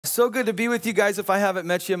So good to be with you guys. If I haven't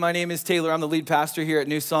met you, my name is Taylor. I'm the lead pastor here at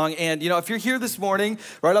New Song. And, if you're here this morning,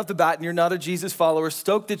 right off the bat, and you're not a Jesus follower,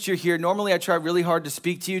 stoked that you're here. Normally, I try really hard to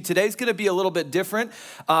speak to you. Today's going to be a little bit different.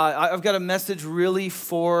 I've got a message really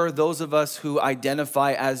for those of us who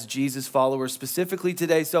identify as Jesus followers specifically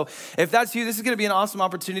today. So if that's you, this is going to be an awesome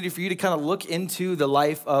opportunity for you to kind of look into the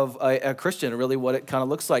life of a Christian, really what it kind of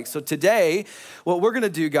looks like. So today, what we're going to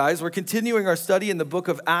do, guys, we're continuing our study in the book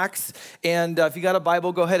of Acts. And if you got a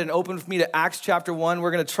Bible, go ahead and open with me to Acts chapter 1. We're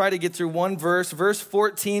going to try to get through one verse, verse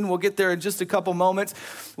 14. We'll get there in just a couple moments.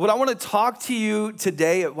 What I want to talk to you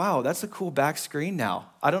today, wow, that's a cool back screen now.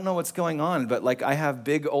 I don't know what's going on, but I have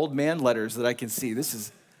big old man letters that I can see. This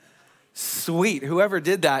is sweet. Whoever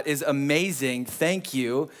did that is amazing. Thank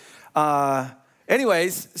you.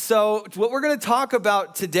 Anyways, so what we're going to talk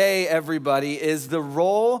about today, everybody, is the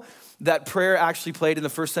role that prayer actually played in the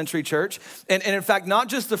first century church. And in fact, not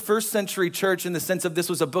just the first century church in the sense of this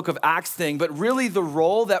was a book of Acts thing, but really the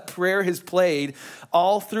role that prayer has played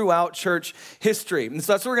all throughout church history. And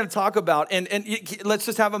so that's what we're gonna talk about. And let's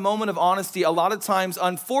just have a moment of honesty. A lot of times,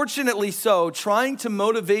 unfortunately so, trying to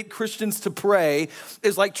motivate Christians to pray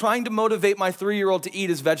is like trying to motivate my 3-year-old to eat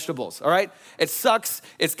his vegetables, all right? It sucks,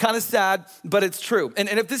 it's kind of sad, but it's true. And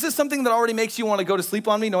if this is something that already makes you wanna go to sleep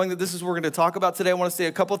on me, knowing that this is what we're gonna talk about today, I wanna say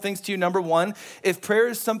a couple things to you. Number one, if prayer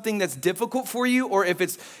is something that's difficult for you, or if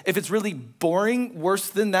it's really boring, worse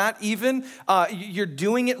than that even, you're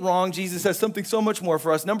doing it wrong. Jesus has something so much more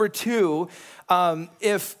for us. Number two,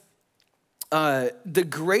 here's what I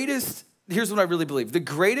really believe. The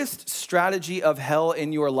greatest strategy of hell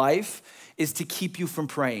in your life is to keep you from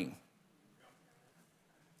praying.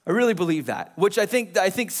 I really believe that, which I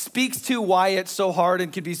think speaks to why it's so hard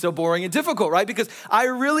and can be so boring and difficult, right? Because I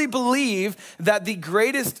really believe that the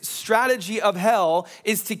greatest strategy of hell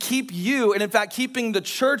is to keep you, and in fact, keeping the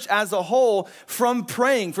church as a whole from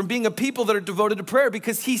praying, from being a people that are devoted to prayer,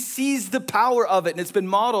 because he sees the power of it. And it's been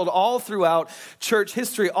modeled all throughout church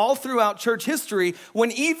history,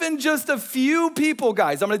 when even just a few people,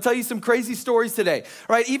 guys, I'm gonna tell you some crazy stories today,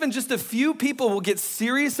 right? Even just a few people will get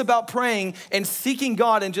serious about praying and seeking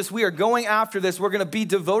God, and we are going after this. We're going to be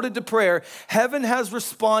devoted to prayer. Heaven has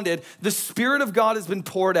responded. The Spirit of God has been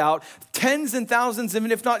poured out. Tens and thousands,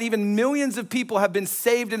 if not even millions of people have been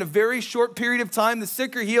saved in a very short period of time. The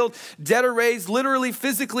sick are healed, dead are raised, literally,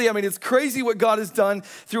 physically. I mean, it's crazy what God has done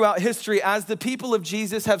throughout history as the people of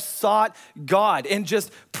Jesus have sought God and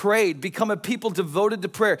just prayed, become a people devoted to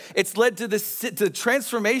prayer. It's led to the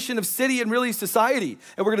transformation of city and really society.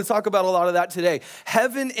 And we're going to talk about a lot of that today.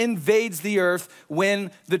 Heaven invades the earth when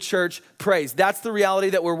the church prays. That's the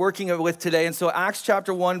reality that we're working with today. And so Acts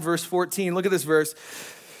chapter 1, verse 14, look at this verse.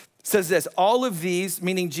 It says this: all of these,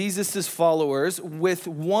 meaning Jesus' followers, with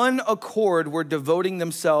one accord were devoting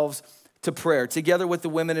themselves to prayer, together with the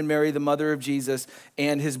women and Mary, the mother of Jesus,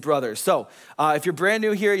 and his brothers. So if you're brand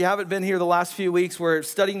new here, you haven't been here the last few weeks, we're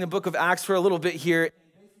studying the book of Acts for a little bit here.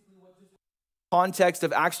 Context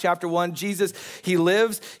of Acts chapter 1, Jesus, he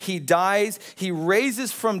lives, he dies, he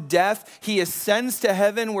raises from death, he ascends to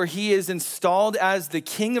heaven where he is installed as the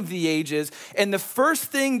King of the ages. And the first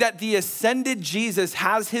thing that the ascended Jesus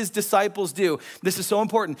has his disciples do, this is so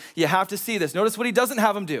important, you have to see this. Notice what he doesn't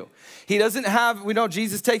have them do. He doesn't have, we know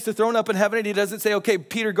Jesus takes the throne up in heaven and he doesn't say, okay,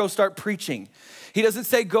 Peter, go start preaching. He doesn't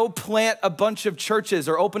say, go plant a bunch of churches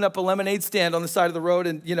or open up a lemonade stand on the side of the road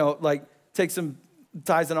and, take some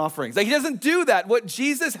tithes and offerings. He doesn't do that. What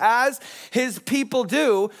Jesus has his people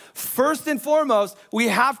do, first and foremost, we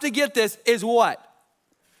have to get this, is what?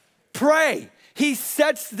 Pray. He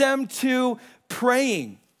sets them to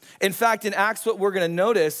praying. In fact, in Acts, what we're going to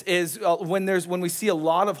notice is when we see a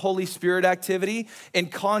lot of Holy Spirit activity, in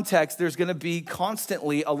context, there's going to be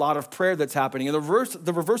constantly a lot of prayer that's happening. And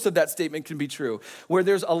the reverse of that statement can be true. Where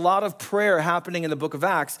there's a lot of prayer happening in the book of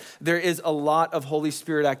Acts, there is a lot of Holy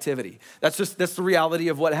Spirit activity. That's the reality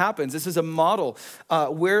of what happens. This is a model.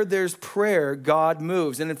 Where there's prayer, God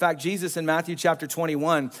moves. And in fact, Jesus in Matthew chapter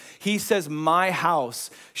 21, he says, my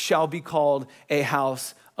house shall be called a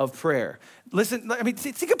house of prayer. Listen,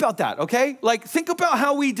 think about that, okay? Think about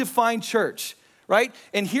how we define church, right?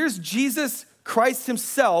 And here's Jesus Christ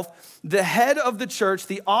himself, the head of the church,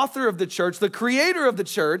 the author of the church, the creator of the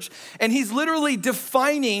church, and he's literally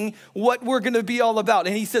defining what we're going to be all about.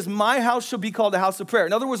 And he says, my house shall be called a house of prayer.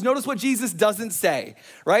 In other words, notice what Jesus doesn't say,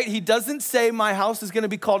 right? He doesn't say my house is going to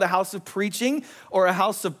be called a house of preaching or a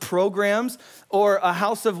house of programs or a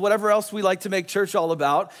house of whatever else we like to make church all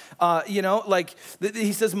about.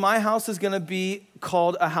 He says, my house is going to be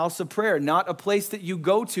called a house of prayer, not a place that you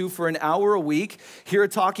go to for an hour a week, hear a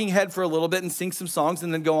talking head for a little bit and sing some songs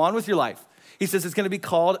and then go on with your life. He says it's going to be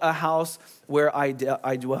called a house where I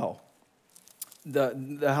dwell,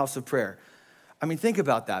 the house of prayer. I mean, think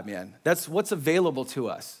about that, man. That's what's available to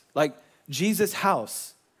us. Like Jesus'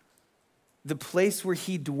 house, the place where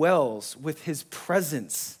he dwells with his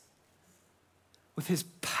presence, with his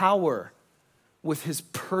power, with his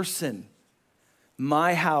person.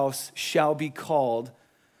 My house shall be called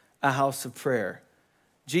a house of prayer.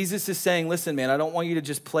 Jesus is saying, listen, man, I don't want you to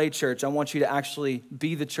just play church. I want you to actually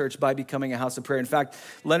be the church by becoming a house of prayer. In fact,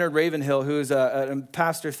 Leonard Ravenhill, who is a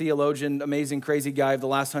pastor, theologian, amazing, crazy guy of the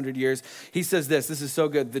last 100 years, he says this is so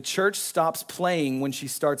good. The church stops playing when she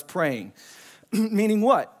starts praying. Meaning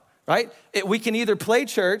what? Right? We can either play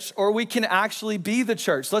church or we can actually be the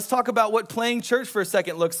church. Let's talk about what playing church for a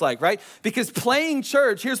second looks like, right? Because playing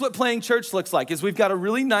church, here's what playing church looks like, is we've got a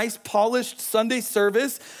really nice, polished Sunday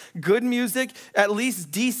service, good music, at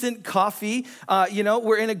least decent coffee.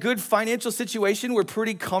 We're in a good financial situation. We're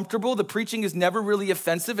pretty comfortable. The preaching is never really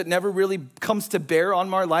offensive. It never really comes to bear on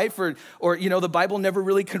my life or the Bible never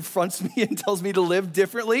really confronts me and tells me to live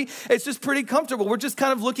differently. It's just pretty comfortable. We're just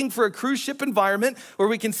kind of looking for a cruise ship environment where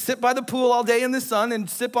we can sit by the pool all day in the sun and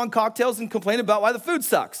sip on cocktails and complain about why the food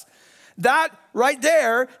sucks. That right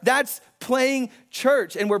there, that's playing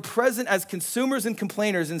church. And we're present as consumers and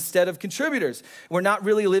complainers instead of contributors. We're not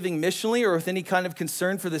really living missionally or with any kind of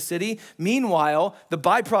concern for the city. Meanwhile, the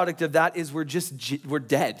byproduct of that is we're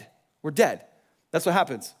dead. We're dead. That's what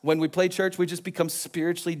happens. When we play church, we just become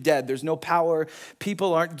spiritually dead. There's no power.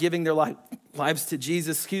 People aren't giving their lives to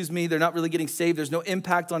Jesus. They're not really getting saved. There's no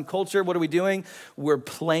impact on culture. What are we doing? We're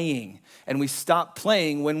playing. And we stop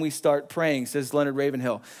playing when we start praying, says Leonard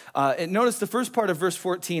Ravenhill. And notice the first part of verse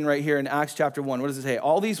 14 right here in Acts chapter 1. What does it say?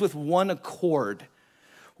 All these with one accord.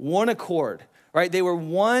 One accord. Right? They were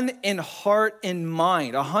one in heart and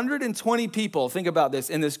mind. 120 people, think about this,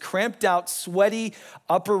 in this cramped out, sweaty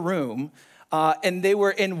upper room. And they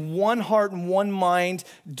were in one heart and one mind,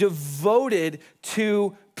 devoted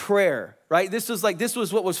to prayer, right? This was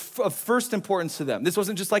what was of first importance to them. This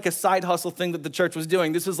wasn't just like a side hustle thing that the church was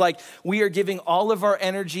doing. This was like, we are giving all of our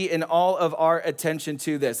energy and all of our attention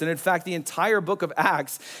to this. And in fact, the entire book of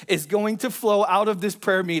Acts is going to flow out of this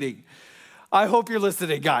prayer meeting. I hope you're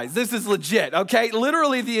listening, guys. This is legit, okay?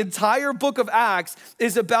 Literally, the entire book of Acts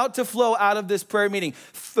is about to flow out of this prayer meeting.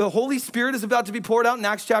 The Holy Spirit is about to be poured out in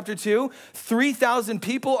Acts chapter 2. 3,000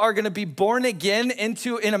 people are going to be born again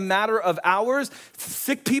in a matter of hours.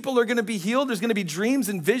 Sick people are going to be healed. There's going to be dreams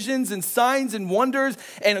and visions and signs and wonders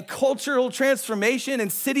and a cultural transformation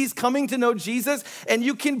and cities coming to know Jesus. And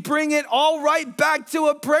you can bring it all right back to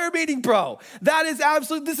a prayer meeting, bro.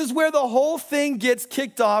 This is where the whole thing gets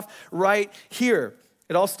kicked off right here.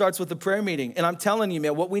 It all starts with the prayer meeting. And I'm telling you,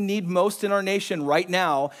 man, what we need most in our nation right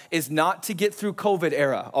now is not to get through COVID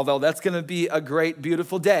era, although that's going to be a great,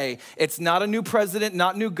 beautiful day. It's not a new president,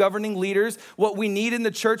 not new governing leaders. What we need in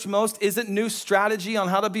the church most isn't new strategy on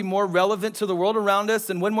how to be more relevant to the world around us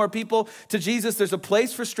and win more people to Jesus. There's a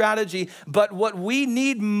place for strategy. But what we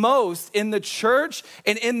need most in the church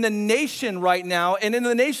and in the nation right now and in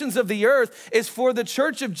the nations of the earth is for the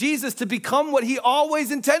church of Jesus to become what he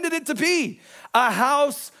always intended it to be. A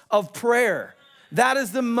house of prayer. That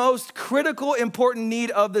is the most critical, important need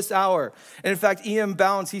of this hour. And in fact, E.M.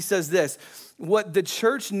 Bounds, he says this, what the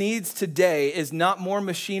church needs today is not more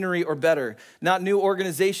machinery or better, not new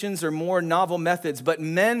organizations or more novel methods, but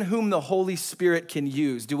men whom the Holy Spirit can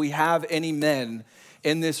use. Do we have any men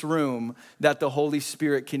in this room that the Holy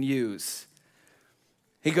Spirit can use?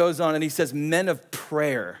 He goes on and he says, men of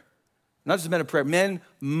prayer. Not just men of prayer, men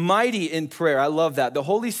mighty in prayer. I love that. The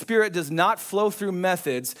Holy Spirit does not flow through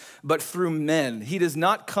methods, but through men. He does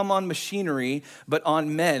not come on machinery, but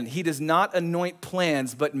on men. He does not anoint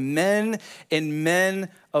plans, but men and men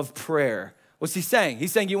of prayer. What's he saying?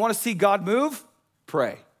 He's saying, you want to see God move?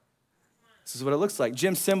 Pray. This is what it looks like.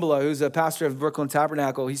 Jim Cymbala, who's a pastor of Brooklyn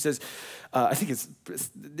Tabernacle, he says,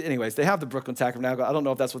 anyways, they have the Brooklyn Tabernacle. I don't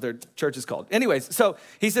know if that's what their church is called. Anyways, so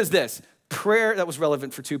he says this, prayer, that was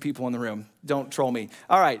relevant for two people in the room. Don't troll me.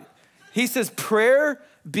 All right. He says, prayer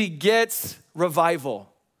begets revival.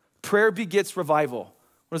 Prayer begets revival.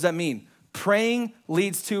 What does that mean? Praying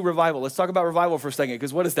leads to revival. Let's talk about revival for a second,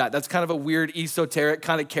 because what is that? That's kind of a weird, esoteric,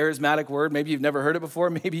 kind of charismatic word. Maybe you've never heard it before.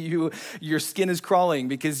 Maybe your skin is crawling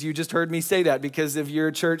because you just heard me say that because of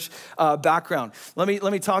your church background. Let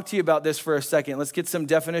me talk to you about this for a second. Let's get some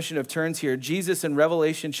definition of terms here. Jesus in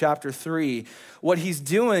Revelation chapter 3, what he's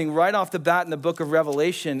doing right off the bat in the book of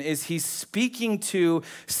Revelation is he's speaking to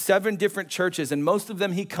 7 different churches, and most of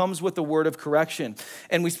them he comes with a word of correction.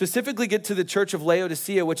 And we specifically get to the church of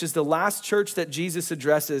Laodicea, which is the last church that Jesus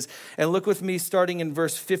addresses. And look with me starting in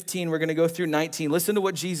verse 15. We're going to go through 19. Listen to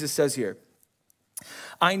what Jesus says here.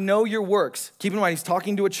 I know your works. Keep in mind, he's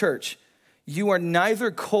talking to a church. You are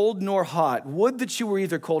neither cold nor hot. Would that you were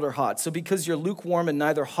either cold or hot. So because you're lukewarm and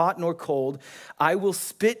neither hot nor cold, I will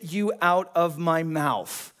spit you out of my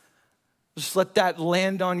mouth. Just let that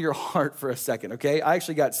land on your heart for a second, okay? I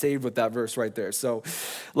actually got saved with that verse right there, so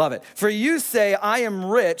love it. For you say, I am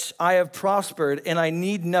rich, I have prospered, and I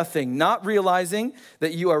need nothing, not realizing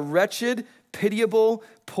that you are wretched, pitiable,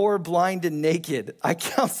 poor, blind, and naked. I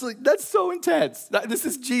counsel, that's so intense. This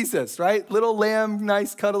is Jesus, right? Little lamb,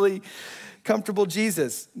 nice, cuddly, comfortable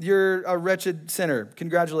Jesus. You're a wretched sinner.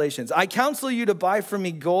 Congratulations. I counsel you to buy from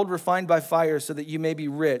me gold refined by fire so that you may be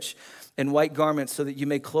rich, and white garments so that you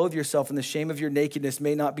may clothe yourself, and the shame of your nakedness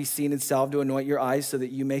may not be seen, and salve to anoint your eyes so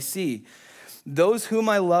that you may see. Those whom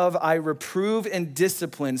I love, I reprove and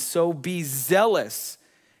discipline, so be zealous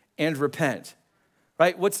and repent.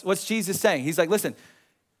 Right? What's Jesus saying? He's like, listen,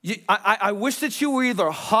 I wish that you were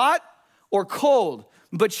either hot or cold,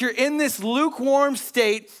 but you're in this lukewarm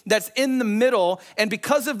state that's in the middle, and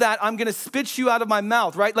because of that, I'm gonna spit you out of my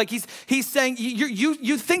mouth, right? Like he's saying,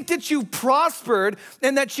 you think that you've prospered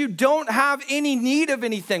and that you don't have any need of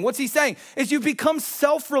anything. What's he saying? Is you become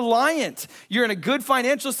self-reliant. You're in a good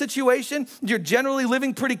financial situation. You're generally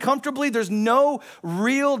living pretty comfortably. There's no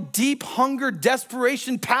real deep hunger,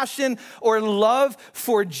 desperation, passion, or love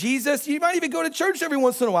for Jesus. You might even go to church every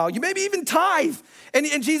once in a while. You maybe even tithe. And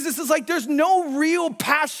Jesus is like, there's no real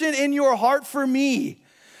passion in your heart for me.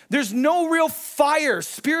 There's no real fire,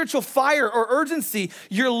 spiritual fire or urgency.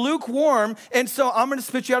 You're lukewarm, and so I'm gonna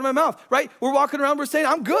spit you out of my mouth, right? We're walking around, we're saying,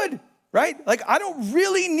 I'm good, right? Like, I don't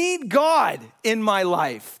really need God in my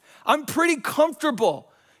life. I'm pretty comfortable.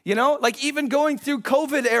 You know, like even going through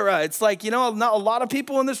COVID era, it's like, you know, not a lot of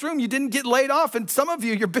people in this room, you didn't get laid off. And some of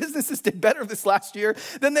you, your businesses did better this last year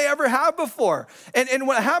than they ever have before. And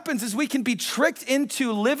what happens is we can be tricked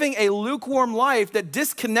into living a lukewarm life that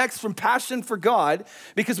disconnects from passion for God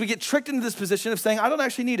because we get tricked into this position of saying, I don't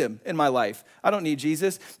actually need him in my life. I don't need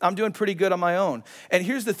Jesus. I'm doing pretty good on my own. And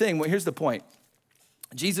here's the thing, here's the point.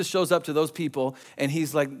 Jesus shows up to those people and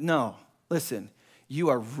he's like, no, listen, you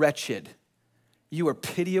are wretched. You are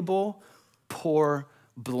pitiable, poor,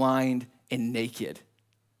 blind, and naked.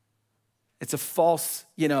 It's a false,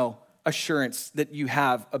 assurance that you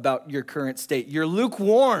have about your current state. You're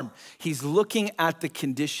lukewarm. He's looking at the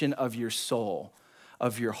condition of your soul,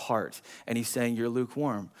 of your heart, and he's saying you're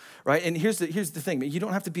lukewarm, right? And here's the thing. You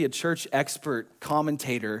don't have to be a church expert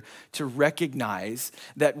commentator to recognize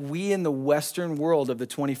that we in the Western world of the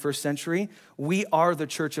 21st century, we are the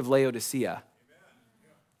church of Laodicea.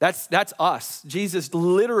 That's us. Jesus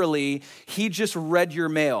literally, he just read your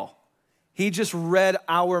mail. He just read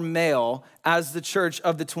our mail as the church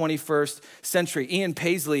of the 21st century. Ian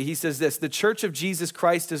Paisley, he says this, the church of Jesus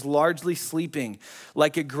Christ is largely sleeping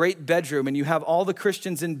like a great bedroom, and you have all the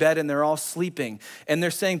Christians in bed and they're all sleeping. And they're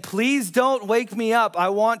saying, please don't wake me up. I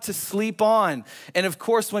want to sleep on. And of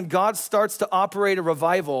course, when God starts to operate a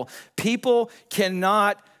revival, people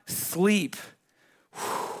cannot sleep.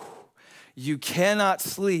 You cannot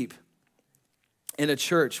sleep in a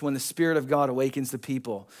church when the Spirit of God awakens the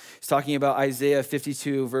people. He's talking about Isaiah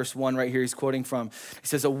 52, verse 1 right here he's quoting from. He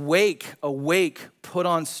says, awake, awake, put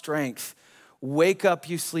on strength. Wake up,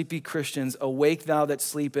 you sleepy Christians. Awake, thou that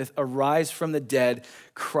sleepeth. Arise from the dead.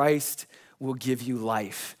 Christ will give you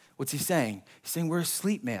life. What's he saying? He's saying we're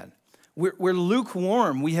asleep, man. We're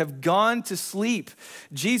lukewarm. We have gone to sleep.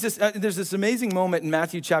 Jesus, there's this amazing moment in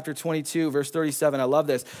Matthew chapter 22, verse 37. I love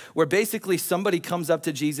this, where basically somebody comes up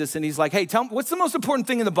to Jesus and he's like, hey, tell me, what's the most important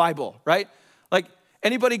thing in the Bible, right? Like,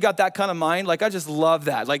 anybody got that kind of mind? Like, I just love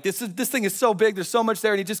that. Like, this thing is so big. There's so much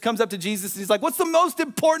there. And he just comes up to Jesus and he's like, what's the most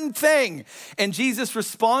important thing? And Jesus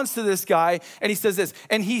responds to this guy and he says this,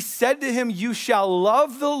 and he said to him, you shall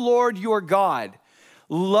love the Lord your God.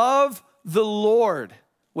 Love the Lord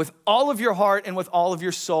with all of your heart and with all of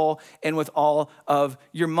your soul and with all of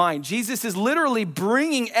your mind. Jesus is literally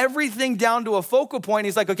bringing everything down to a focal point.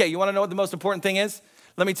 He's like, okay, you wanna know what the most important thing is?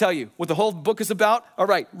 Let me tell you what the whole book is about. All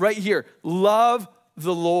right, right here. Love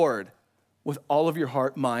the Lord with all of your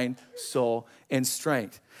heart, mind, soul, and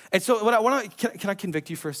strength. And so what I wanna, can I convict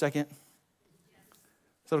you for a second?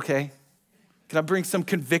 Is that okay? Can I bring some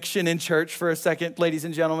conviction in church for a second, ladies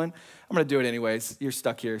and gentlemen? I'm gonna do it anyways. You're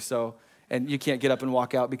stuck here, so. And you can't get up and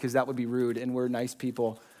walk out because that would be rude, and we're nice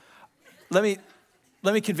people. Let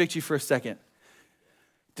me convict you for a second.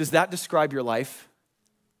 Does that describe your life?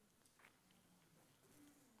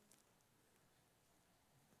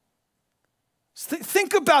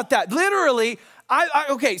 Think about that. Literally,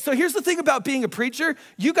 Okay, so here's the thing about being a preacher.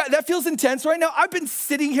 That feels intense right now. I've been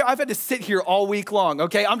sitting here. I've had to sit here all week long,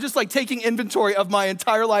 okay? I'm just like taking inventory of my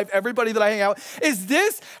entire life, everybody that I hang out with. Is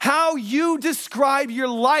this how you describe your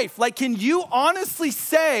life? Like, can you honestly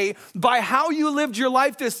say by how you lived your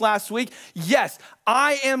life this last week, yes,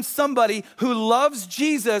 I am somebody who loves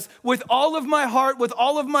Jesus with all of my heart, with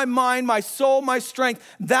all of my mind, my soul, my strength.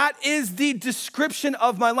 That is the description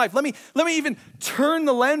of my life. Let me even turn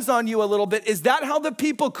the lens on you a little bit. Is that how the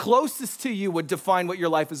people closest to you would define what your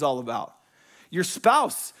life is all about? Your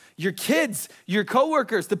spouse, your kids, your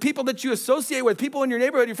coworkers, the people that you associate with, people in your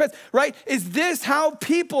neighborhood, your friends, right? Is this how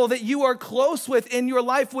people that you are close with in your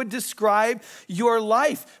life would describe your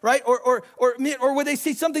life, right? Or would they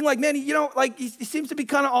see something like, man, he seems to be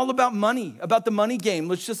kind of all about money, about the money game.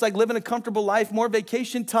 Let's just like living a comfortable life, more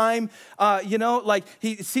vacation time.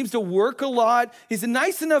 He seems to work a lot. He's a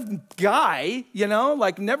nice enough guy,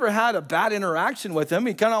 never had a bad interaction with him.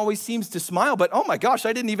 He kind of always seems to smile, but oh my gosh,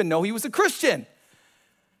 I didn't even know he was a Christian.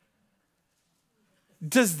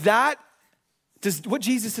 Does what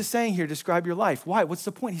Jesus is saying here describe your life? Why? What's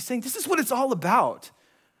the point? He's saying this is what it's all about.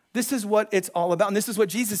 This is what it's all about. And this is what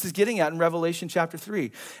Jesus is getting at in Revelation chapter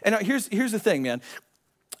 3. And here's the thing, man.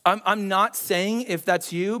 I'm not saying if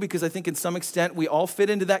that's you, because I think in some extent we all fit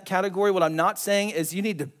into that category. What I'm not saying is you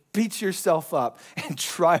need to beat yourself up and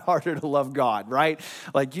try harder to love God, right?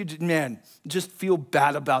 Like just feel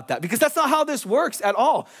bad about that, because that's not how this works at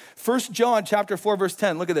all. 1 John chapter 4, verse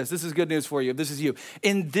 10, look at this. This is good news for you. This is you.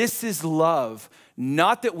 And this is love,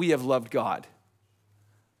 not that we have loved God,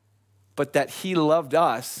 but that he loved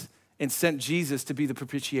us and sent Jesus to be the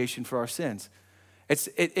propitiation for our sins.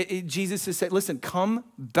 Jesus is saying, listen, come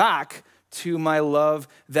back to my love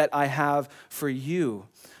that I have for you.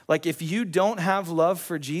 Like, if you don't have love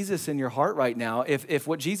for Jesus in your heart right now, if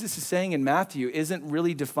what Jesus is saying in Matthew isn't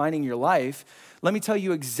really defining your life, let me tell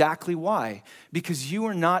you exactly why. Because you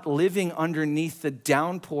are not living underneath the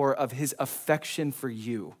downpour of his affection for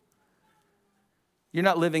you. You're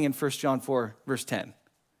not living in 1 John 4, verse 10.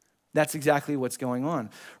 That's exactly what's going on.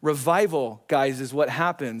 Revival, guys, is what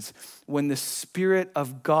happens when the Spirit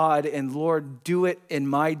of God, and Lord, do it in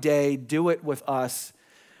my day, do it with us.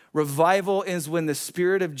 Revival is when the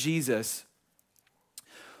Spirit of Jesus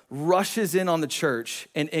rushes in on the church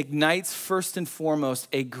and ignites first and foremost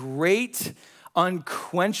a great,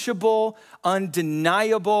 unquenchable,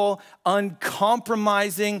 undeniable,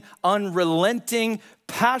 uncompromising, unrelenting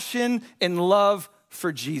passion and love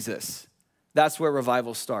for Jesus. That's where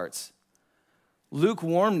revival starts.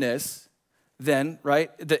 Lukewarmness, then,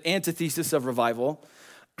 right, the antithesis of revival,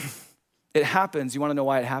 it happens. You want to know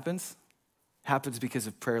why it happens? Happens because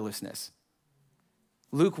of prayerlessness.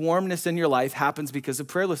 Lukewarmness in your life happens because of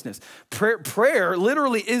prayerlessness. Prayer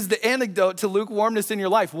literally is the antidote to lukewarmness in your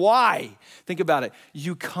life. Why? Think about it.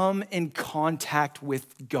 You come in contact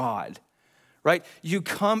with God. Right?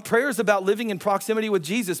 Prayer is about living in proximity with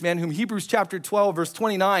Jesus, man, whom Hebrews chapter 12, verse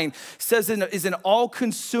 29 says is an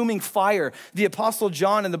all-consuming fire. The Apostle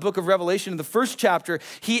John in the book of Revelation, in the first chapter,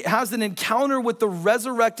 he has an encounter with the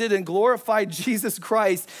resurrected and glorified Jesus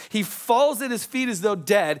Christ. He falls at his feet as though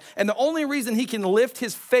dead, and the only reason he can lift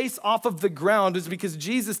his face off of the ground is because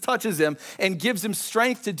Jesus touches him and gives him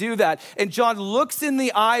strength to do that. And John looks in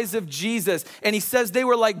the eyes of Jesus, and he says it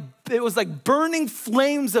was like burning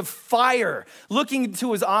flames of fire looking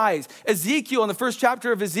into his eyes. Ezekiel, in the first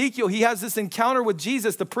chapter of Ezekiel, he has this encounter with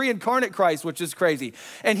Jesus, the pre-incarnate Christ, which is crazy.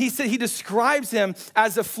 And he describes him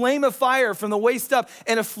as a flame of fire from the waist up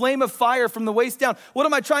and a flame of fire from the waist down. What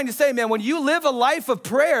am I trying to say, man? When you live a life of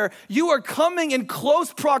prayer, you are coming in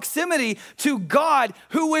close proximity to God,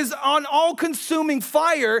 who is on all-consuming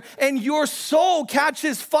fire, and your soul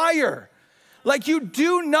catches fire. Like, you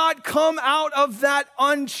do not come out of that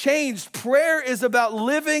unchanged. Prayer is about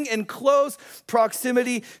living in close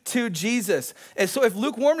proximity to Jesus. And so if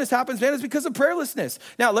lukewarmness happens, man, it's because of prayerlessness.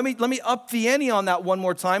 Now, let me up the ante on that one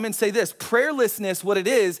more time and say this. Prayerlessness, what it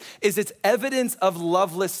is it's evidence of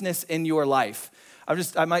lovelessness in your life.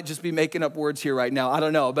 I might just be making up words here right now. I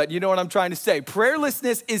don't know, but you know what I'm trying to say.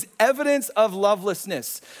 Prayerlessness is evidence of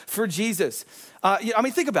lovelessness for Jesus.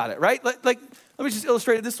 Think about it, right? Let me just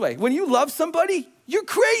illustrate it this way. When you love somebody, you're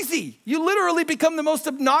crazy. You literally become the most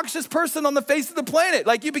obnoxious person on the face of the planet.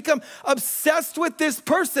 Like, you become obsessed with this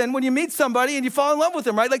person when you meet somebody and you fall in love with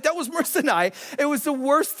them, right? Like, that was Marissa and I. It was the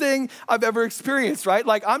worst thing I've ever experienced, right?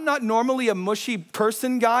 Like, I'm not normally a mushy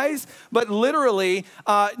person, guys, but literally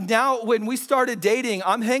now when we started dating,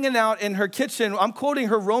 I'm hanging out in her kitchen. I'm quoting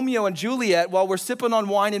her Romeo and Juliet while we're sipping on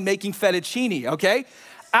wine and making fettuccine, okay?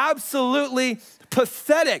 Absolutely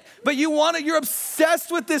pathetic. But you're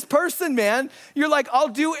obsessed with this person, man. You're like, I'll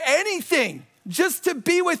do anything just to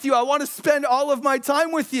be with you. I want to spend all of my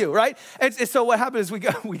time with you, right? And so what happened is we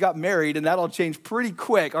got married, and that all changed pretty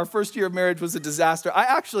quick. Our first year of marriage was a disaster.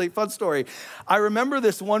 Fun story, I remember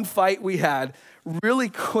this one fight we had really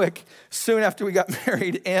quick soon after we got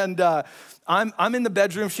married, and I'm in the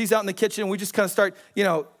bedroom, she's out in the kitchen, we just kind of start,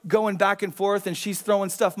 going back and forth, and she's throwing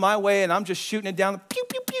stuff my way, and I'm just shooting it down, pew,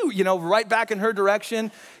 pew, pew, right back in her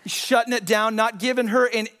direction, shutting it down, not giving her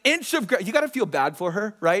an inch of grace. You got to feel bad for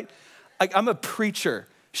her, right? Like, I'm a preacher.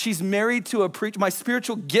 She's married to a preacher. My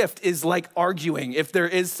spiritual gift is like arguing, if there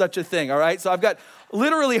is such a thing, all right? So I've got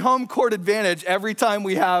literally home court advantage every time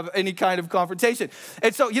we have any kind of confrontation.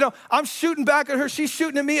 And so, I'm shooting back at her, she's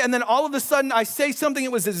shooting at me, and then all of a sudden I say something,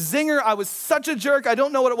 it was a zinger, I was such a jerk, I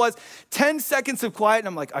don't know what it was. 10 seconds of quiet, and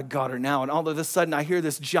I'm like, I got her now. And all of a sudden I hear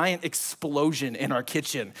this giant explosion in our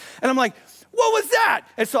kitchen. And I'm like, what was that?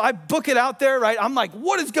 And so I book it out there, right? I'm like,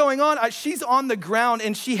 what is going on? She's on the ground,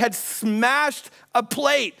 and she had smashed a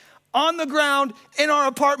plate on the ground in our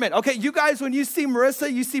apartment. Okay, you guys, when you see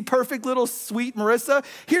Marissa, you see perfect little sweet Marissa.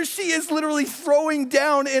 Here she is literally throwing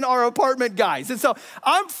down in our apartment, guys. And so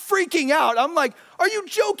I'm freaking out. I'm like, are you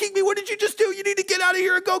joking me? What did you just do? You need to get out of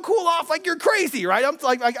here and go cool off. Like, you're crazy, right?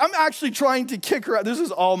 I'm actually trying to kick her out. This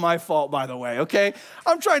is all my fault, by the way, okay?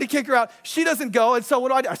 I'm trying to kick her out. She doesn't go, and so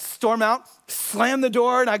what do? I storm out, slam the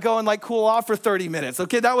door, and I go and cool off for 30 minutes.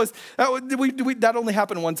 Okay, that only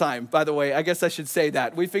happened one time, by the way. I guess I should say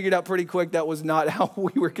that. We figured out pretty quick that was not how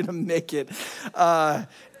we were gonna make it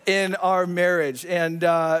in our marriage. And,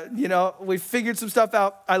 we figured some stuff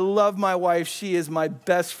out. I love my wife. She is my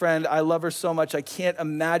best friend. I love her so much. I can't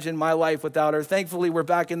imagine my life without her. Thankfully, we're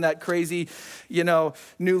back in that crazy,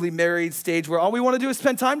 newly married stage where all we want to do is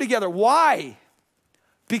spend time together. Why?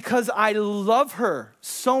 Because I love her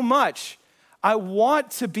so much. I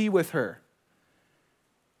want to be with her.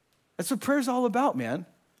 That's what prayer is all about, man.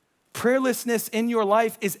 Prayerlessness in your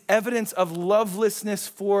life is evidence of lovelessness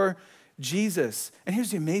for Jesus. And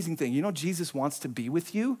here's the amazing thing. Jesus wants to be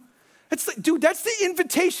with you. That's the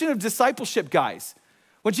invitation of discipleship, guys.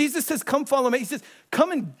 When Jesus says, come follow me, he says,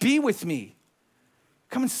 come and be with me.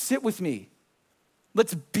 Come and sit with me.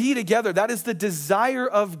 Let's be together. That is the desire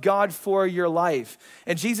of God for your life.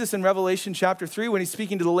 And Jesus in Revelation chapter 3, when he's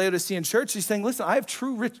speaking to the Laodicean church, he's saying, listen, I have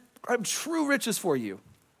true riches for you.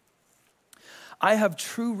 I have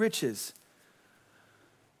true riches.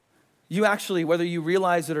 You actually, whether you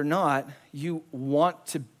realize it or not, you want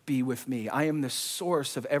to be with me. I am the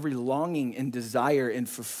source of every longing and desire and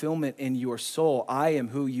fulfillment in your soul. I am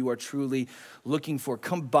who you are truly looking for.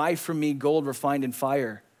 Come buy from me gold refined in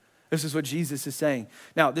fire. This is what Jesus is saying.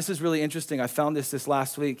 Now, this is really interesting. I found this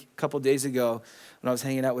last week, a couple days ago, when I was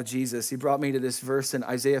hanging out with Jesus. He brought me to this verse in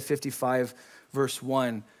Isaiah 55, verse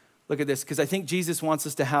 1. Look at this, because I think Jesus wants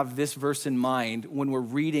us to have this verse in mind when we're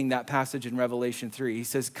reading that passage in Revelation 3. He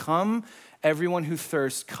says, come, everyone who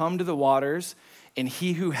thirsts, come to the waters, and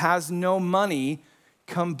he who has no money,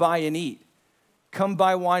 come buy and eat. Come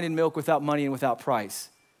buy wine and milk without money and without price.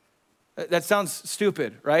 That sounds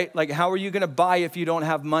stupid, right? Like, how are you gonna buy if you don't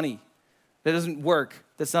have money? That doesn't work.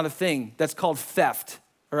 That's not a thing. That's called theft,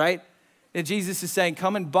 all right? And Jesus is saying,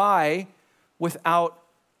 come and buy without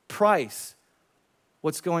price.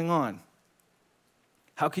 What's going on?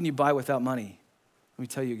 How can you buy without money? Let me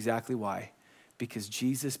tell you exactly why. Because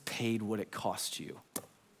Jesus paid what it cost you.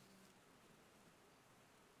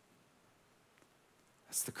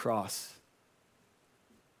 That's the cross.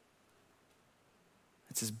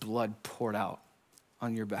 It's his blood poured out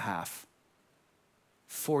on your behalf,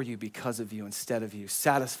 for you, because of you, instead of you,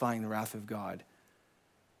 satisfying the wrath of God,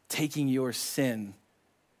 taking your sin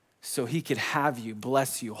so he could have you,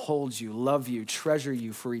 bless you, hold you, love you, treasure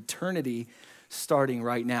you for eternity, starting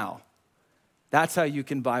right now. That's how you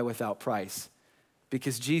can buy without price,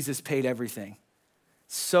 because Jesus paid everything.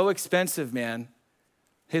 So expensive, man.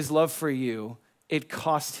 His love for you, it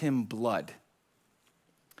cost him blood.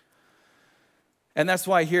 And that's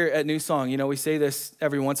why here at New Song, we say this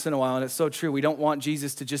every once in a while, and it's so true. We don't want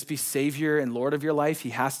Jesus to just be Savior and Lord of your life. He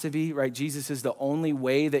has to be, right? Jesus is the only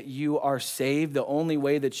way that you are saved, the only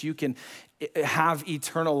way that you can have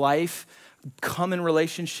eternal life, come in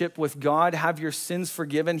relationship with God, have your sins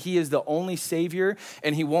forgiven. He is the only Savior,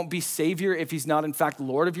 and he won't be Savior if he's not, in fact,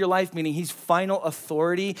 Lord of your life, meaning he's final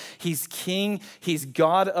authority. He's King. He's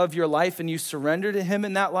God of your life, and you surrender to him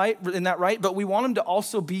in that right. But we want him to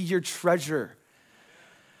also be your treasure.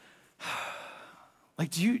 Like,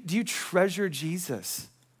 do you treasure Jesus?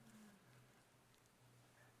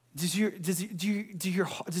 Does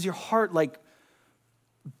your heart like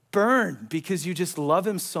burn because you just love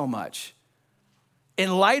him so much?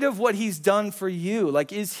 In light of what he's done for you,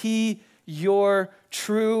 like, is he your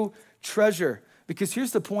true treasure. Because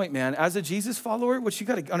here's the point, man. As a Jesus follower, what you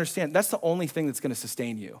got to understand, that's the only thing that's going to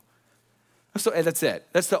sustain you. So that's it.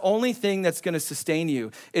 That's the only thing that's going to sustain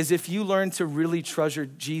you is if you learn to really treasure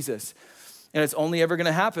Jesus. And it's only ever going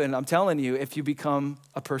to happen, I'm telling you, if you become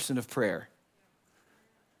a person of prayer.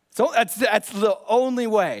 So that's the only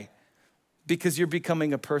way, because you're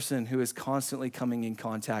becoming a person who is constantly coming in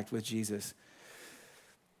contact with Jesus.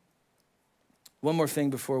 One more thing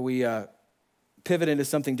before we pivot into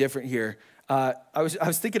something different here. I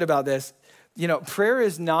was thinking about this. You know, prayer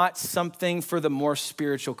is not something for the more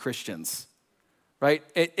spiritual Christians. Right?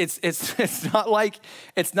 It's not like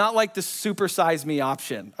the supersize me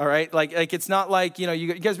option, all right? Like it's not like, you know,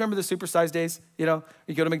 you guys remember the supersize days? You know,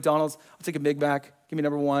 you go to McDonald's, I'll take a Big Mac, give me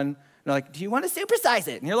number one. And they're like, do you want to supersize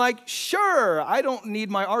it? And you're like, sure, I don't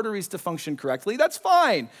need my arteries to function correctly. That's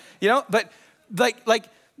fine, you know? But like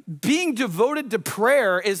being devoted to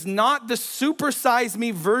prayer is not the supersize me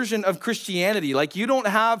version of Christianity. Like you don't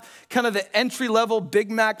have kind of the entry-level Big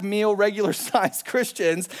Mac meal, regular size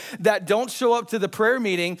Christians that don't show up to the prayer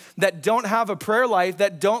meeting, that don't have a prayer life,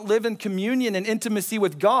 that don't live in communion and intimacy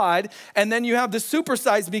with God. And then you have the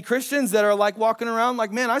supersize me Christians that are like walking around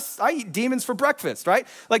like, man, I eat demons for breakfast, right?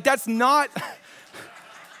 Like that's not,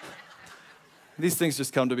 these things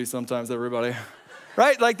just come to me sometimes, everybody,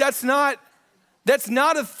 right? Like that's not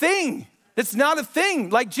a thing. It's not a thing.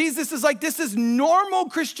 Like Jesus is like, this is normal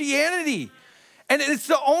Christianity. And it's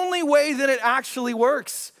the only way that it actually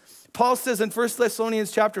works. Paul says in 1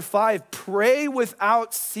 Thessalonians chapter 5, pray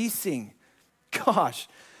without ceasing. Gosh,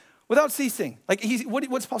 without ceasing. Like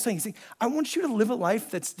what's Paul saying? He's saying, I want you to live a life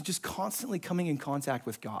that's just constantly coming in contact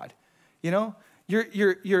with God. You know,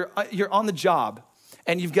 you're on the job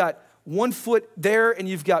and you've got one foot there and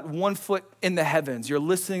you've got one foot in the heavens. You're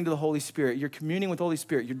listening to the Holy Spirit. You're communing with the Holy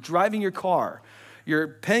Spirit. You're driving your car. You're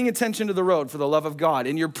paying attention to the road for the love of God.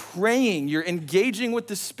 And you're praying. You're engaging with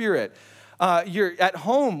the Spirit. You're at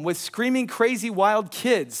home with screaming, crazy, wild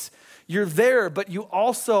kids. You're there, but you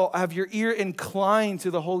also have your ear inclined to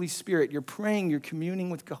the Holy Spirit. You're praying. You're communing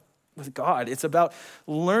with God. It's about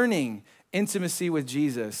learning intimacy with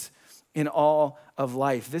Jesus in all of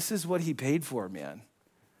life. This is what he paid for, man.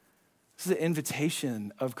 This is the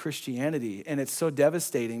invitation of Christianity, and it's so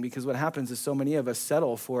devastating because what happens is so many of us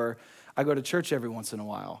settle for, I go to church every once in a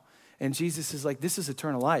while. And Jesus is like, this is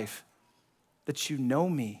eternal life, that you know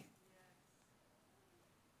me.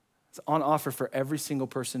 It's on offer for every single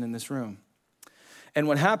person in this room. And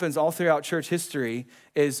what happens all throughout church history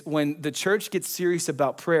is when the church gets serious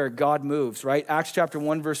about prayer, God moves, right? Acts chapter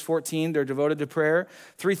 1, verse 14, they're devoted to prayer.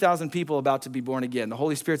 3,000 people about to be born again. The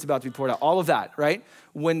Holy Spirit's about to be poured out. All of that, right?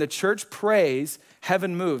 When the church prays,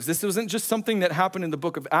 heaven moves. This wasn't just something that happened in the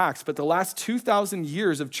book of Acts, but the last 2,000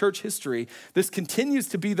 years of church history, this continues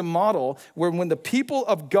to be the model where when the people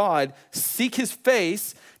of God seek his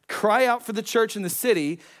face, cry out for the church in the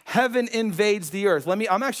city, heaven invades the earth.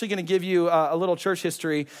 I'm actually going to give you a little church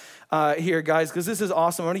history here, guys, because this is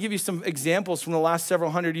awesome. I'm going to give you some examples from the last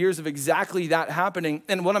several hundred years of exactly that happening.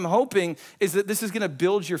 And what I'm hoping is that this is going to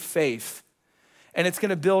build your faith. And it's going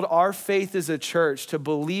to build our faith as a church to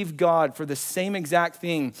believe God for the same exact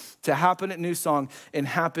thing to happen at New Song and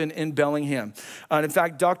happen in Bellingham. And in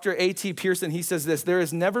fact, Dr. A.T. Pearson, he says this, there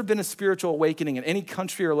has never been a spiritual awakening in any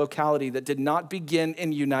country or locality that did not begin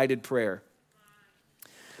in united prayer.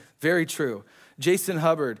 Very true. Jason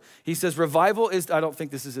Hubbard, he says, revival is, I don't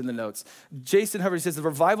think this is in the notes. Jason Hubbard, he says, the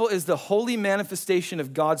revival is the holy manifestation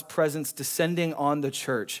of God's presence descending on the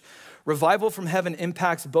church. Revival from heaven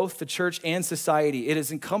impacts both the church and society. It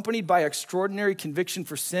is accompanied by extraordinary conviction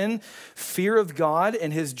for sin, fear of God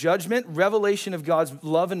and his judgment, revelation of God's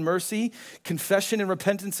love and mercy, confession and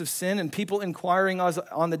repentance of sin, and people inquiring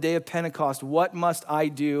on the day of Pentecost, what must I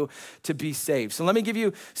do to be saved? So let me give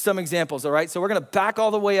you some examples, all right? So we're going to back all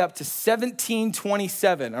the way up to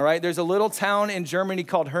 1727, all right? There's a little town in Germany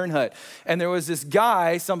called Herrnhut, and there was this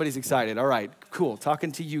guy, somebody's excited, all right, cool,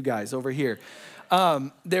 talking to you guys over here.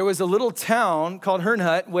 There was a little town called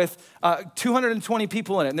Herrnhut with 220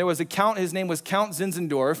 people in it. And there was a count, his name was Count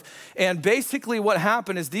Zinzendorf. And basically what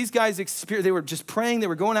happened is these guys, they were just praying, they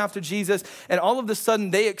were going after Jesus, and all of a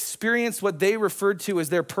sudden they experienced what they referred to as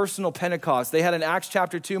their personal Pentecost. They had an Acts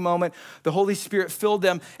chapter 2 moment, the Holy Spirit filled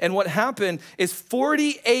them, and what happened is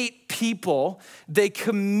 48 people, they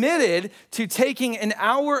committed to taking an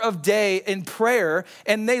hour of day in prayer,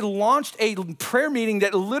 and they launched a prayer meeting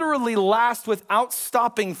that literally lasts without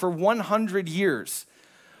stopping for 100 years.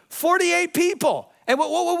 48 people. And what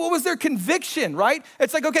was their conviction, right?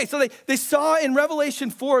 It's like, okay, so they saw in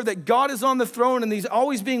Revelation 4 that God is on the throne and he's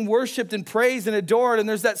always being worshiped and praised and adored. And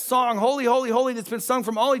there's that song, Holy, Holy, Holy, that's been sung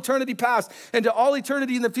from all eternity past and to all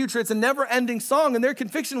eternity in the future. It's a never-ending song. And their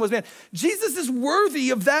conviction was, man, Jesus is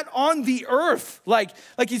worthy of that on the earth. Like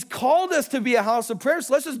he's called us to be a house of prayer,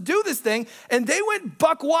 so let's just do this thing. And they went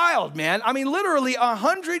buck wild, man. I mean, literally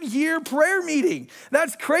 100-year prayer meeting.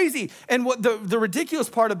 That's crazy. And what the ridiculous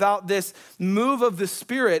part about this move of the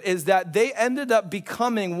Spirit is that they ended up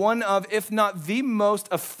becoming one of, if not the most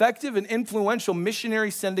effective and influential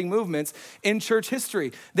missionary sending movements in church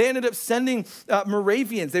history. They ended up sending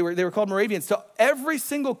Moravians, they were called Moravians, to every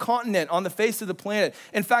single continent on the face of the planet.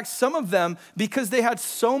 In fact, some of them, because they had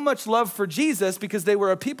so much love for Jesus, because they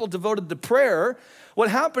were a people devoted to prayer, what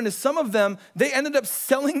happened is some of them, they ended up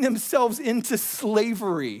selling themselves into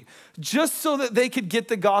slavery just so that they could get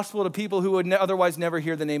the gospel to people who would otherwise never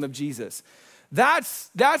hear the name of Jesus. That's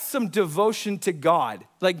some devotion to God.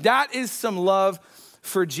 Like that is some love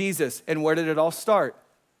for Jesus. And where did it all start?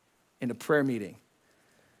 In a prayer meeting.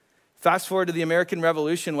 Fast forward to the American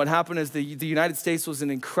Revolution. What happened is the United States was an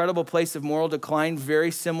incredible place of moral decline, very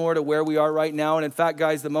similar to where we are right now. And in fact,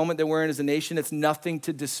 guys, the moment that we're in as a nation, it's nothing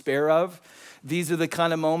to despair of. These are the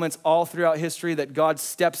kind of moments all throughout history that God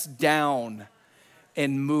steps down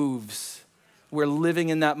and moves. We're living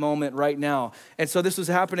in that moment right now. And so this was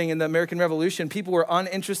happening in the American Revolution. People were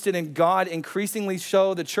uninterested in God, increasingly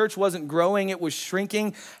so. The church wasn't growing, it was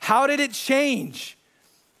shrinking. How did it change?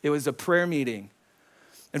 It was a prayer meeting.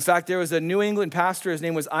 In fact, there was a New England pastor, his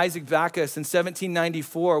name was Isaac Backus, in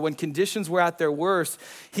 1794, when conditions were at their worst,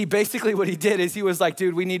 he basically, what he did is he was like,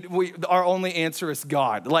 dude, our only answer is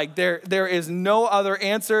God. Like there is no other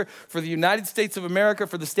answer for the United States of America,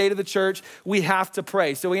 for the state of the church. We have to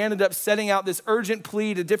pray. So he ended up setting out this urgent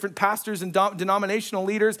plea to different pastors and denominational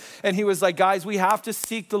leaders. And he was like, guys, we have to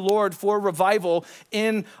seek the Lord for revival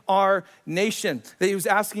in our nation. He was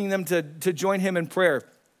asking them to join him in prayer.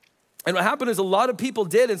 And what happened is a lot of people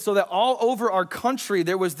did, and so that all over our country,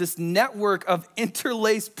 there was this network of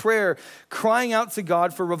interlaced prayer crying out to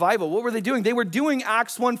God for revival. What were they doing? They were doing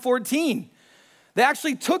Acts 1:14. They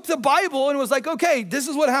actually took the Bible and was like, okay, this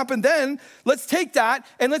is what happened then. Let's take that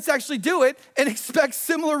and let's actually do it and expect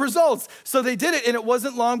similar results. So they did it, and it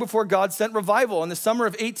wasn't long before God sent revival. In the summer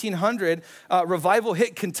of 1800, revival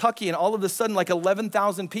hit Kentucky, and all of a sudden, like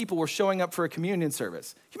 11,000 people were showing up for a communion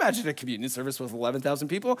service. Can you imagine a communion service with 11,000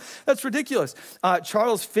 people? That's ridiculous.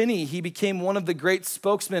 Charles Finney, he became one of the great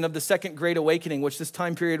spokesmen of the Second Great Awakening, which this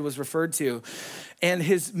time period was referred to. And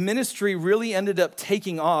his ministry really ended up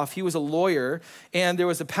taking off. He was a lawyer, and there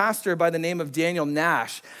was a pastor by the name of Daniel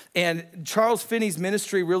Nash. And Charles Finney's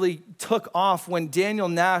ministry really took off when Daniel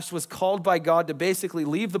Nash was called by God to basically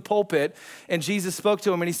leave the pulpit, and Jesus spoke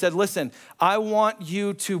to him and he said, listen, I want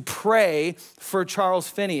you to pray for Charles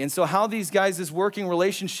Finney. And so how these guys' working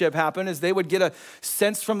relationship happened is they would get a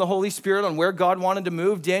sense from the Holy Spirit on where God wanted to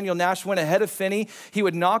move. Daniel Nash went ahead of Finney. He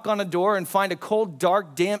would knock on a door and find a cold,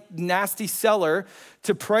 dark, damp, nasty cellar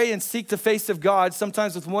to pray and seek the face of God,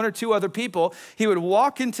 sometimes with one or two other people. He would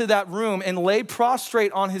walk into that room and lay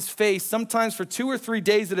prostrate on his face, sometimes for 2 or 3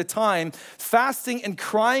 days at a time, fasting and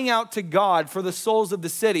crying out to God for the souls of the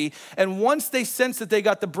city. And once they sensed that they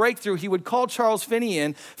got the breakthrough, he would call Charles Finney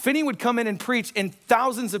in. Finney would come in and preach, and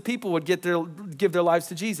thousands of people would give their lives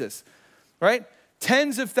to Jesus, right?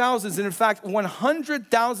 Tens of thousands, and in fact,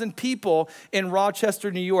 100,000 people in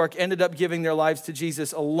Rochester, New York ended up giving their lives to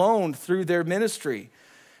Jesus alone through their ministry.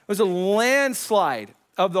 It was a landslide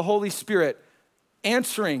of the Holy Spirit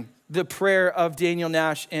answering the prayer of Daniel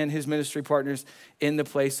Nash and his ministry partners in the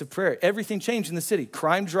place of prayer. Everything changed in the city.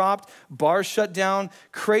 Crime dropped, bars shut down,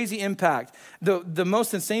 crazy impact. The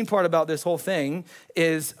most insane part about this whole thing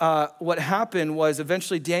is what happened was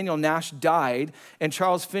eventually Daniel Nash died, and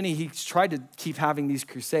Charles Finney, he tried to keep having these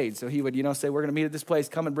crusades. So he would, say, we're gonna meet at this place,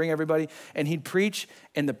 come and bring everybody, and he'd preach,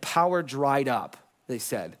 and the power dried up, they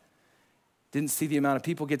said. Didn't see the amount of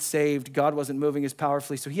people get saved. God wasn't moving as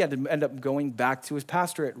powerfully, so he had to end up going back to his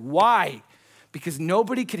pastorate. Why? Because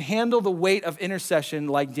nobody could handle the weight of intercession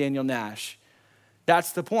like Daniel Nash.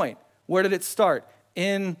 That's the point. Where did it start?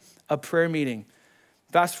 In a prayer meeting.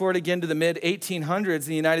 Fast forward again to the mid-1800s in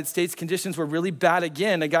the United States, conditions were really bad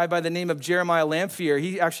again. A guy by the name of Jeremiah Lamphere,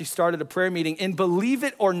 he actually started a prayer meeting in, believe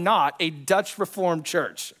it or not, a Dutch Reformed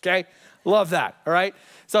church, okay? Love that, all right?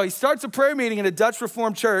 So he starts a prayer meeting in a Dutch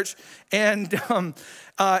Reformed church, and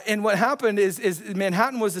what happened is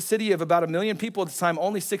Manhattan was a city of about 1 million people at the time.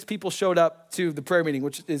 Only 6 people showed up to the prayer meeting,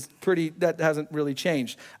 which is that hasn't really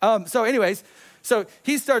changed. So anyways, So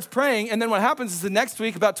he starts praying, and then what happens is the next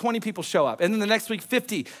week, about 20 people show up, and then the next week,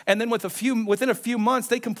 50. And then within a few months,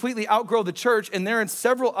 they completely outgrow the church, and they're in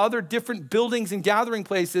several other different buildings and gathering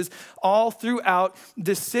places all throughout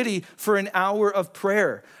the city for an hour of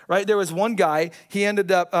prayer, right? There was one guy, he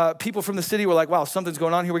ended up, people from the city were like, wow, something's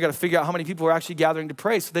going on here. We got to figure out how many people are actually gathering to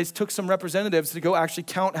pray. So they took some representatives to go actually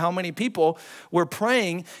count how many people were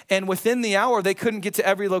praying, and within the hour, they couldn't get to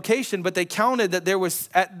every location, but they counted that there was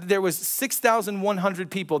 6,100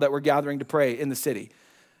 people that were gathering to pray in the city.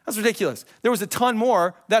 That's ridiculous. There was a ton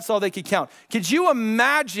more. That's all they could count. Could you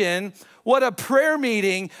imagine what a prayer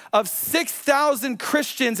meeting of 6,000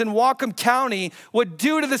 Christians in Whatcom County would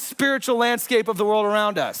do to the spiritual landscape of the world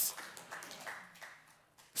around us?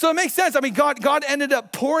 So it makes sense. I mean, God ended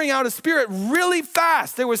up pouring out his Spirit really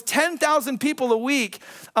fast. There was 10,000 people a week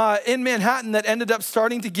in Manhattan that ended up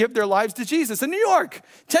starting to give their lives to Jesus. In New York,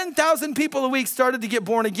 10,000 people a week started to get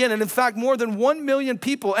born again. And in fact, more than 1 million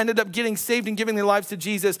people ended up getting saved and giving their lives to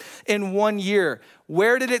Jesus in 1 year.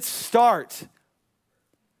 Where did it start?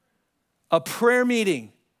 A prayer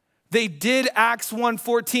meeting. They did Acts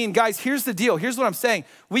 1:14. Guys, here's the deal. Here's what I'm saying.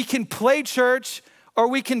 We can play church or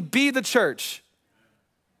we can be the church.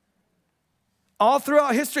 All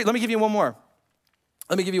throughout history, let me give you one more.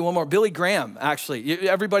 Billy Graham, actually.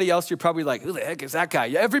 Everybody else, you're probably like, who the heck is that guy?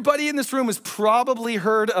 Everybody in this room has probably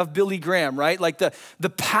heard of Billy Graham, right? Like the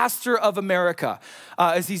pastor of America,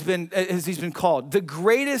 as he's been called. The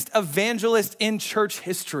greatest evangelist in church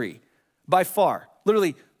history, by far.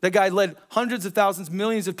 Literally, the guy led hundreds of thousands,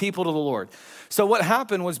 millions of people to the Lord. So what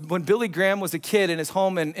happened was when Billy Graham was a kid in his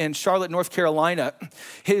home in Charlotte, North Carolina,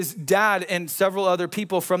 his dad and several other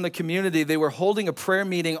people from the community, they were holding a prayer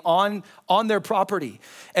meeting on their property.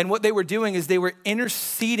 And what they were doing is they were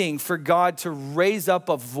interceding for God to raise up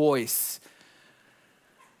a voice.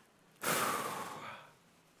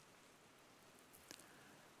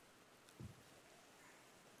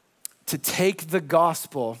 To take the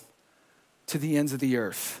gospel to the ends of the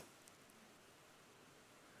earth.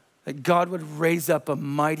 That God would raise up a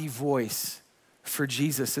mighty voice for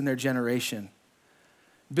Jesus in their generation.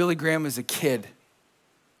 Billy Graham is a kid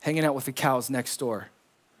hanging out with the cows next door.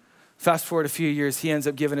 Fast forward a few years, he ends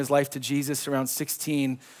up giving his life to Jesus around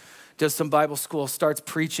 16, does some Bible school, starts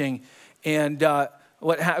preaching, and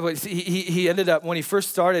he ended up, when he first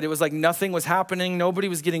started, it was like nothing was happening. Nobody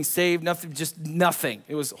was getting saved, nothing.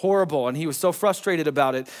 It was horrible, and he was so frustrated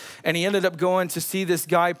about it. And he ended up going to see this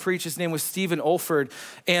guy preach. His name was Stephen Olford.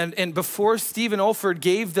 And before Stephen Olford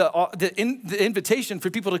gave the invitation for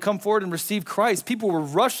people to come forward and receive Christ, people were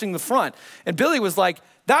rushing the front. And Billy was like,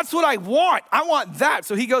 that's what I want. I want that.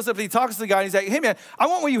 So he goes up and he talks to the guy and he's like, hey man, I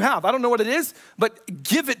want what you have. I don't know what it is, but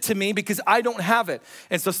give it to me because I don't have it.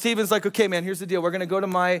 And so Stephen's like, okay man, here's the deal. We're gonna go to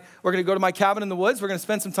my cabin in the woods. We're gonna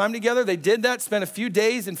spend some time together. They did that, spent a few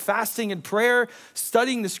days in fasting and prayer,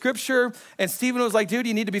 studying the scripture. And Stephen was like, dude,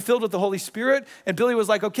 you need to be filled with the Holy Spirit. And Billy was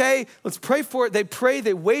like, okay, let's pray for it. They pray,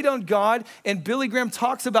 they wait on God. And Billy Graham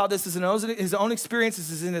talks about this as his own experience.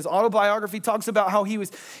 This is in his autobiography, talks about how he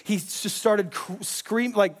just started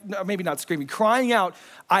screaming, like maybe not screaming, crying out,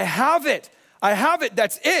 I have it,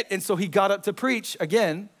 that's it. And so he got up to preach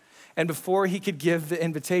again. And before he could give the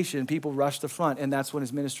invitation, people rushed the front. And that's when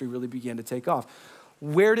his ministry really began to take off.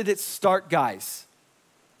 Where did it start, guys?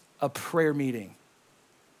 A prayer meeting.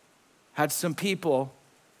 Had some people,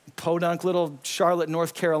 podunk little Charlotte,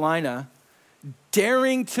 North Carolina,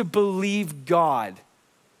 daring to believe God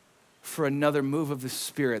for another move of the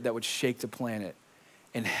Spirit that would shake the planet.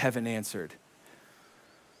 And heaven answered.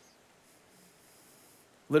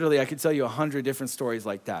 Literally, I could tell you 100 different stories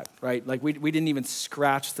like that, right? Like we didn't even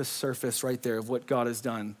scratch the surface right there of what God has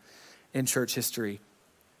done in church history.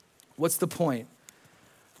 What's the point?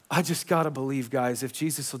 I just gotta believe, guys, if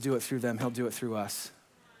Jesus will do it through them, he'll do it through us.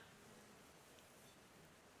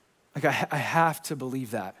 Like I have to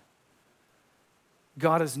believe that.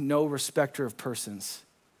 God is no respecter of persons.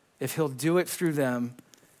 If he'll do it through them,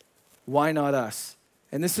 why not us?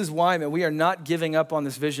 And this is why, man, we are not giving up on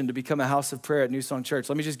this vision to become a house of prayer at New Song Church.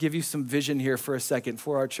 Let me just give you some vision here for a second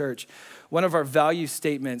for our church. One of our value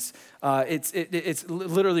statements, it's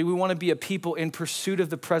literally, we want to be a people in pursuit of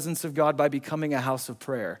the presence of God by becoming a house of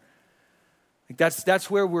prayer. Like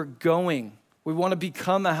that's where we're going. We want to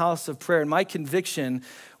become a house of prayer. And my conviction,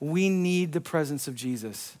 we need the presence of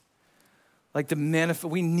Jesus. Like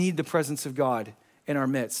we need the presence of God in our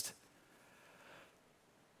midst.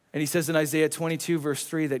 And he says in Isaiah 22, verse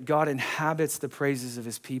 3, that God inhabits the praises of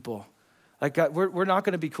his people. Like, God, we're not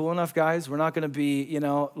going to be cool enough, guys. We're not going to be,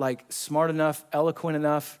 like smart enough, eloquent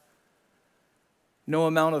enough. No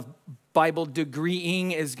amount of Bible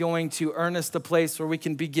degreeing is going to earn us the place where we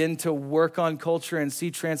can begin to work on culture and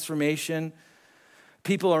see transformation.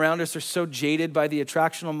 People around us are so jaded by the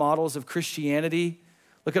attractional models of Christianity.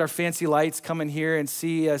 Look at our fancy lights, come in here and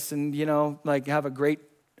see us and, have a great,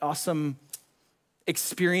 awesome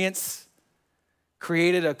experience.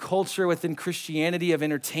 Created a culture within Christianity of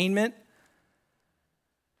entertainment.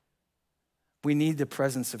 We need the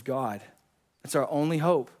presence of God. That's our only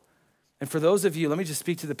hope. And for those of you, let me just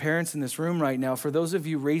speak to the parents in this room right now. For those of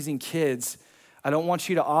you raising kids, I don't want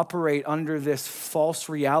you to operate under this false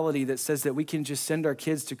reality that says that we can just send our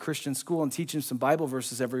kids to Christian school and teach them some Bible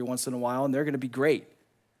verses every once in a while and they're going to be great.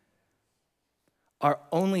 Our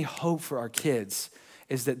only hope for our kids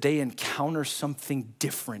is that they encounter something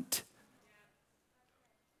different.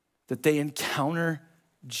 That they encounter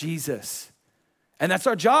Jesus. And that's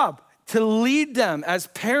our job. To lead them as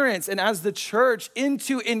parents and as the church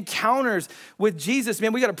into encounters with Jesus.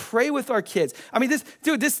 Man, we got to pray with our kids. I mean,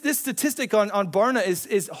 this statistic on Barna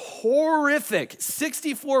is horrific.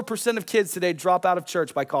 64% of kids today drop out of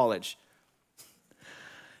church by college.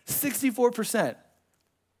 64%.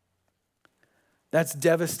 That's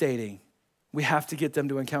devastating. We have to get them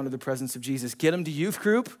to encounter the presence of Jesus. Get them to youth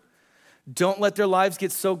group. Don't let their lives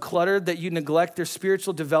get so cluttered that you neglect their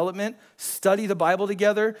spiritual development. Study the Bible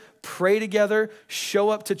together, pray together, show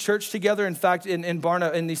up to church together. In fact, in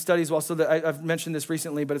Barna, in these studies, also I've mentioned this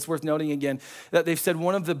recently, but it's worth noting again, that they've said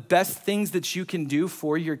one of the best things that you can do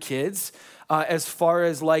for your kids as far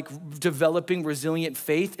as like developing resilient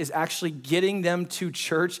faith is actually getting them to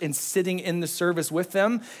church and sitting in the service with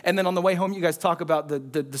them. And then on the way home, you guys talk about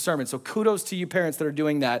the sermon. So kudos to you parents that are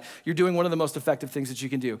doing that. You're doing one of the most effective things that you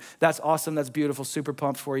can do. That's awesome. That's beautiful. Super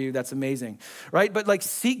pumped for you. That's amazing, right? But like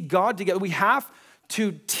seek God together. We have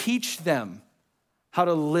to teach them how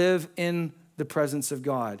to live in the presence of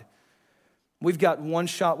God. We've got one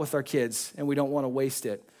shot with our kids and we don't want to waste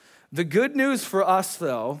it. The good news for us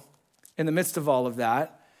though, in the midst of all of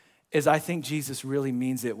that, is I think Jesus really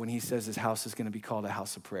means it when he says his house is going to be called a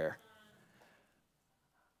house of prayer.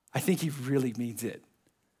 I think he really means it.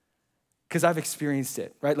 Because I've experienced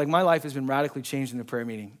it, right? Like my life has been radically changed in the prayer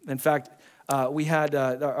meeting. In fact, we had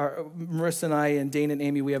Marissa and I and Dana and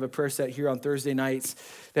Amy, we have a prayer set here on Thursday nights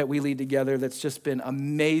that we lead together that's just been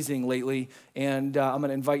amazing lately. And I'm going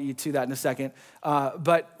to invite you to that in a second.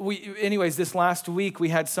 But anyways, this last week, we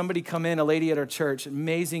had somebody come in, a lady at our church,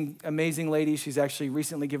 amazing lady. She's actually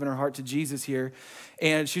recently given her heart to Jesus here.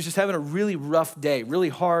 And she's just having a really rough day, really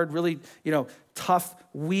hard, really, tough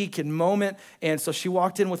week and moment. And so she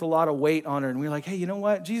walked in with a lot of weight on her. And we were like, hey, you know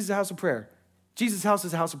what? Jesus is a house of prayer. Jesus' house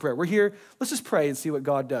is a house of prayer. We're here. Let's just pray and see what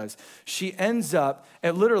God does. She ends up,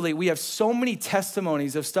 and literally, we have so many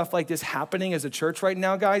testimonies of stuff like this happening as a church right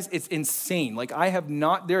now, guys. It's insane. Like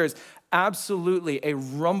there is absolutely a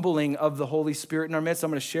rumbling of the Holy Spirit in our midst.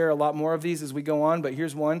 I'm going to share a lot more of these as we go on, but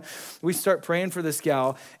here's one. We start praying for this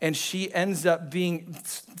gal, and she ends up being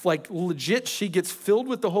like legit. She gets filled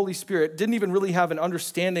with the Holy Spirit, didn't even really have an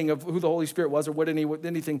understanding of who the Holy Spirit was or what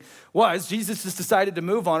anything was. Jesus just decided to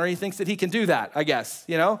move on her. He thinks that he can do that, I guess,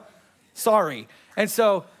 Sorry. And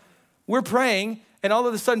so we're praying, and all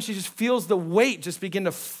of a sudden she just feels the weight just begin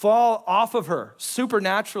to fall off of her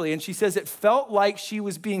supernaturally. And she says it felt like she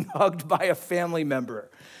was being hugged by a family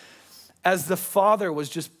member as the Father was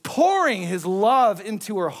just pouring his love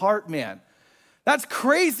into her heart, man. That's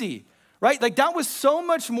crazy, right? Like that was so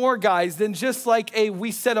much more, guys, than just like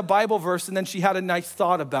we said a Bible verse and then she had a nice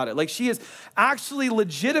thought about it. Like she is actually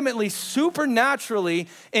legitimately, supernaturally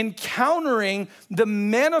encountering the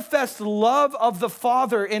manifest love of the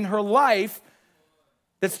Father in her life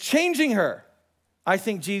that's changing her. I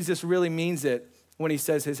think Jesus really means it when he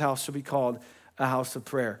says his house shall be called a house of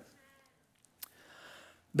prayer.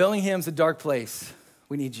 Bellingham's a dark place.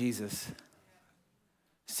 We need Jesus.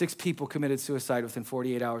 6 people committed suicide within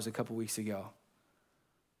 48 hours a couple weeks ago.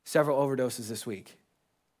 Several overdoses this week.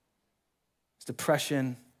 It's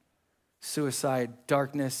depression, suicide,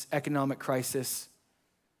 darkness, economic crisis,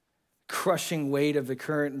 crushing weight of the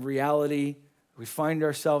current reality we find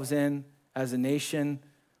ourselves in as a nation,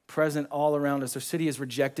 present all around us. Our city has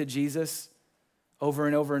rejected Jesus over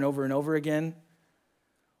and over and over and over again.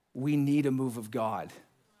 We need a move of God.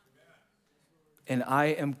 And I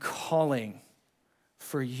am calling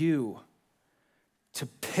for you to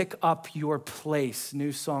pick up your place,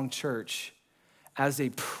 New Song Church, as a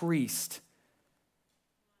priest,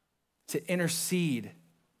 to intercede,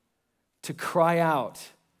 to cry out,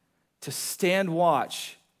 to stand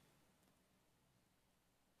watch,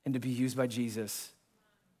 and to be used by Jesus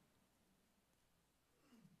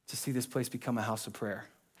to see this place become a house of prayer.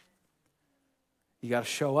 You got to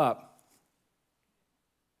show up.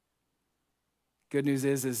 Good news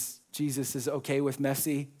is Jesus is okay with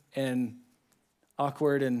messy and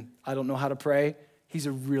awkward and I don't know how to pray. He's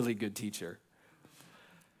a really good teacher.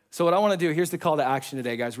 So what I want to do, here's the call to action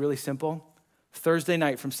today, guys, really simple. Thursday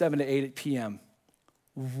night from 7 to 8 p.m.,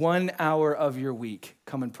 1 hour of your week,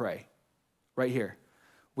 come and pray right here.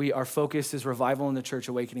 Our focus is revival in the church,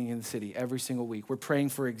 awakening in the city every single week. We're praying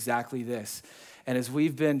for exactly this. And as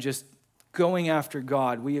we've been just going after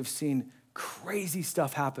God, we have seen crazy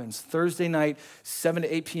stuff happens. Thursday night, 7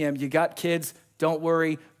 to 8 p.m. You got kids, don't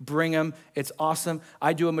worry, bring them. It's awesome.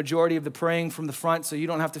 I do a majority of the praying from the front, so you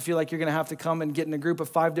don't have to feel like you're gonna have to come and get in a group of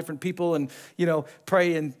 5 different people and,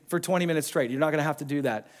 pray for 20 minutes straight. You're not gonna have to do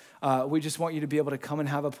that. We just want you to be able to come and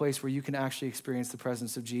have a place where you can actually experience the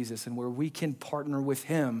presence of Jesus and where we can partner with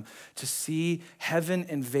him to see heaven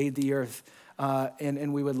invade the earth.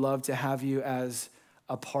 And we would love to have you as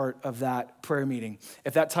a part of that prayer meeting.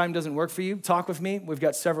 If that time doesn't work for you, talk with me. We've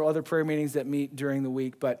got several other prayer meetings that meet during the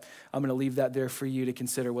week, but I'm gonna leave that there for you to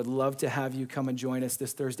consider. Would love to have you come and join us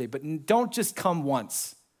this Thursday, but don't just come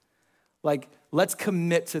once. Let's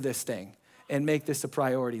commit to this thing and make this a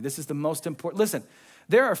priority. This is the most important. Listen,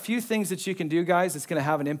 there are a few things that you can do, guys, that's gonna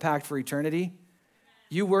have an impact for eternity.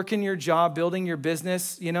 You work in your job, building your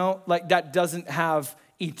business, that doesn't have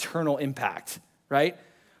eternal impact, right?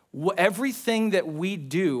 Everything that we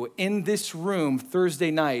do in this room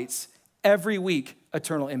Thursday nights, every week,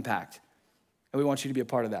 eternal impact. And we want you to be a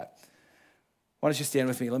part of that. Why don't you stand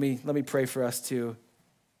with me? Let me pray for us to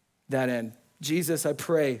that end. Jesus, I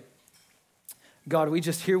pray. God,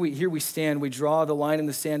 here we stand. We draw the line in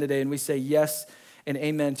the sand today and we say yes and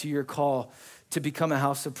amen to your call to become a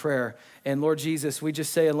house of prayer. And Lord Jesus, we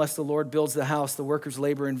just say, unless the Lord builds the house, the workers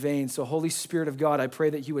labor in vain. So Holy Spirit of God, I pray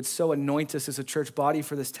that you would so anoint us as a church body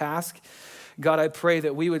for this task. God, I pray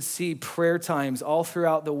that we would see prayer times all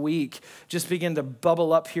throughout the week just begin to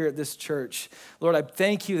bubble up here at this church. Lord, I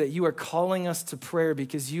thank you that you are calling us to prayer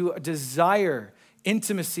because you desire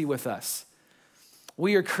intimacy with us.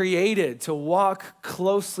 We are created to walk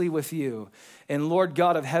closely with you. And Lord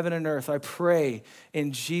God of heaven and earth, I pray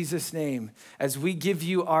in Jesus' name, as we give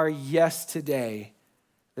you our yes today,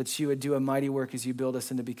 that you would do a mighty work as you build us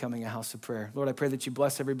into becoming a house of prayer. Lord, I pray that you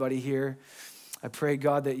bless everybody here. I pray,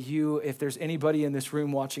 God, that if there's anybody in this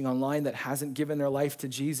room watching online that hasn't given their life to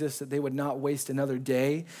Jesus, that they would not waste another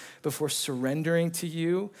day before surrendering to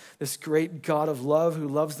you, this great God of love who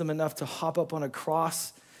loves them enough to hop up on a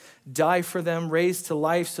cross, die for them, raised to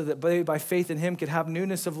life so that they, by faith in him, could have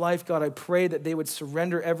newness of life. God, I pray that they would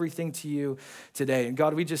surrender everything to you today. And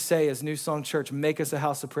God, we just say as New Song Church, make us a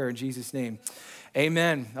house of prayer in Jesus' name.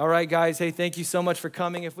 Amen. All right, guys. Hey, thank you so much for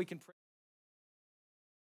coming. If we can pray.